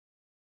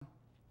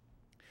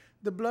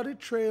The bloody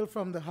trail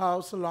from the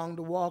house along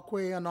the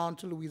walkway and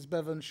onto Louise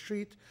Bevans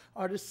Street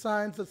are the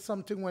signs that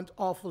something went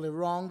awfully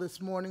wrong this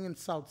morning in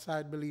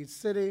Southside Belize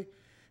City.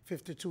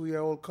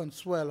 52-year-old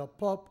Consuelo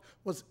Pop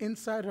was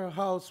inside her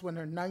house when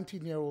her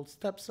 19-year-old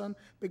stepson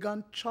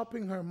began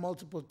chopping her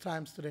multiple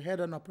times to the head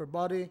and upper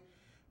body.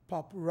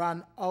 Pop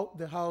ran out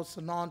the house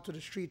and onto the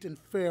street in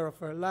fear of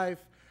her life,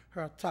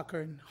 her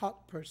attacker in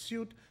hot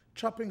pursuit,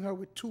 chopping her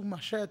with 2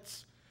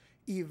 machetes.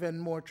 Even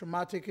more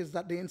traumatic is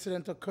that the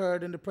incident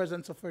occurred in the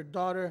presence of her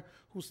daughter,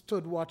 who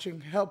stood watching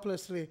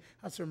helplessly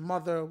as her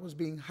mother was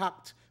being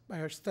hacked by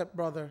her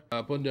stepbrother.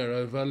 Upon the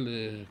arrival,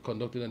 they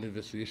conducted an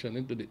investigation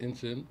into the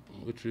incident,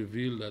 which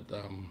revealed that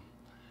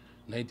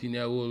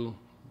 19-year-old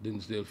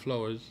Dinsdale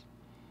Flowers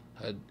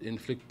had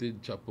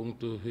inflicted chapung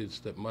to his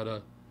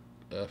stepmother,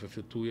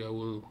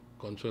 52-year-old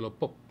Consuelo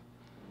Pop,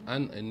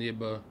 and a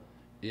neighbor,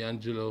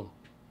 Angelo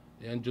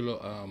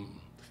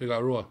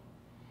Figueroa.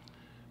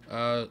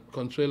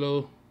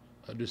 Consuelo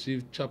had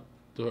received chop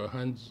to her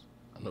hands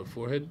and her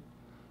forehead,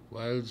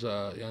 whilst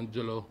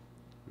Angelo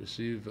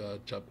received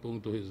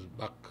chapung to his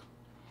back.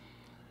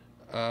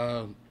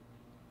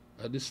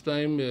 At this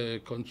time,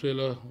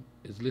 Consuelo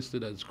is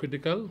listed as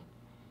critical,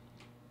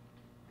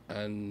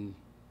 and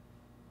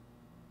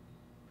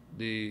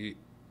the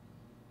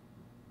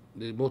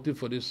motive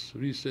for this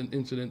recent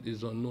incident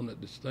is unknown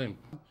at this time.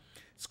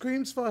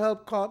 Screams for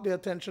help caught the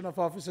attention of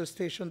officers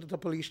stationed at a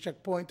police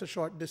checkpoint a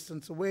short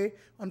distance away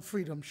on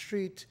Freedom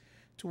Street.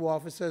 2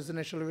 officers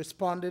initially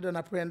responded and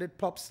apprehended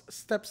Pop's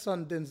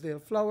stepson, Dinsdale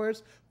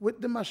Flowers, with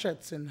the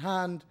machetes in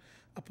hand.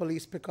 A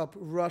police pickup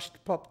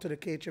rushed Pop to the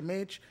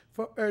KHMH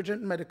for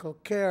urgent medical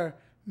care.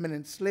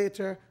 Minutes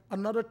later,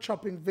 another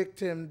chopping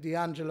victim,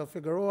 D'Angelo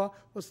Figueroa,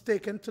 was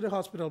taken to the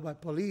hospital by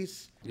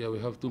police. Yeah, we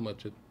have 2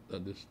 machetes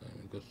at this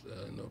time because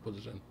in our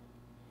position.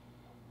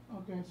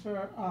 Okay,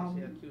 sir. Does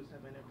the accused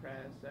have any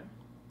priors,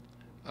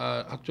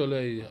 sir?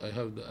 Actually,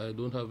 I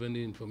don't have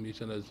any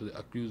information as to the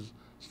accused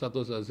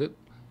status as it.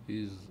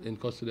 He's in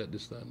custody at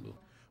this time, though.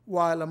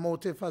 While a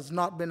motive has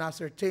not been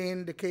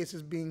ascertained, the case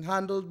is being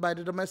handled by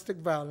the Domestic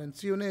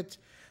Violence Unit.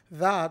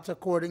 That,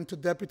 according to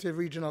Deputy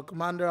Regional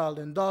Commander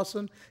Alden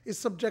Dawson, is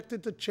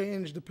subjected to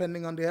change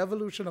depending on the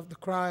evolution of the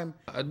crime.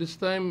 At this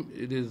time,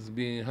 it is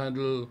being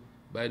handled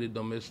by the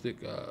Domestic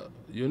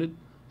Unit,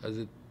 as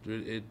it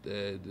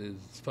is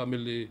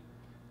family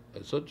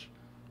as such.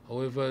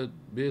 However,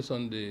 based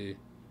on the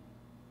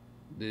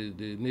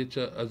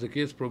nature, as the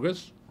case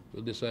progresses,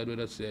 we'll decide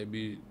whether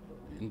CIB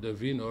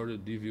intervene or the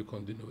DVU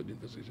continue with the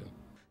investigation.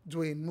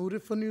 Duane, Moody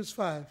for News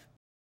 5.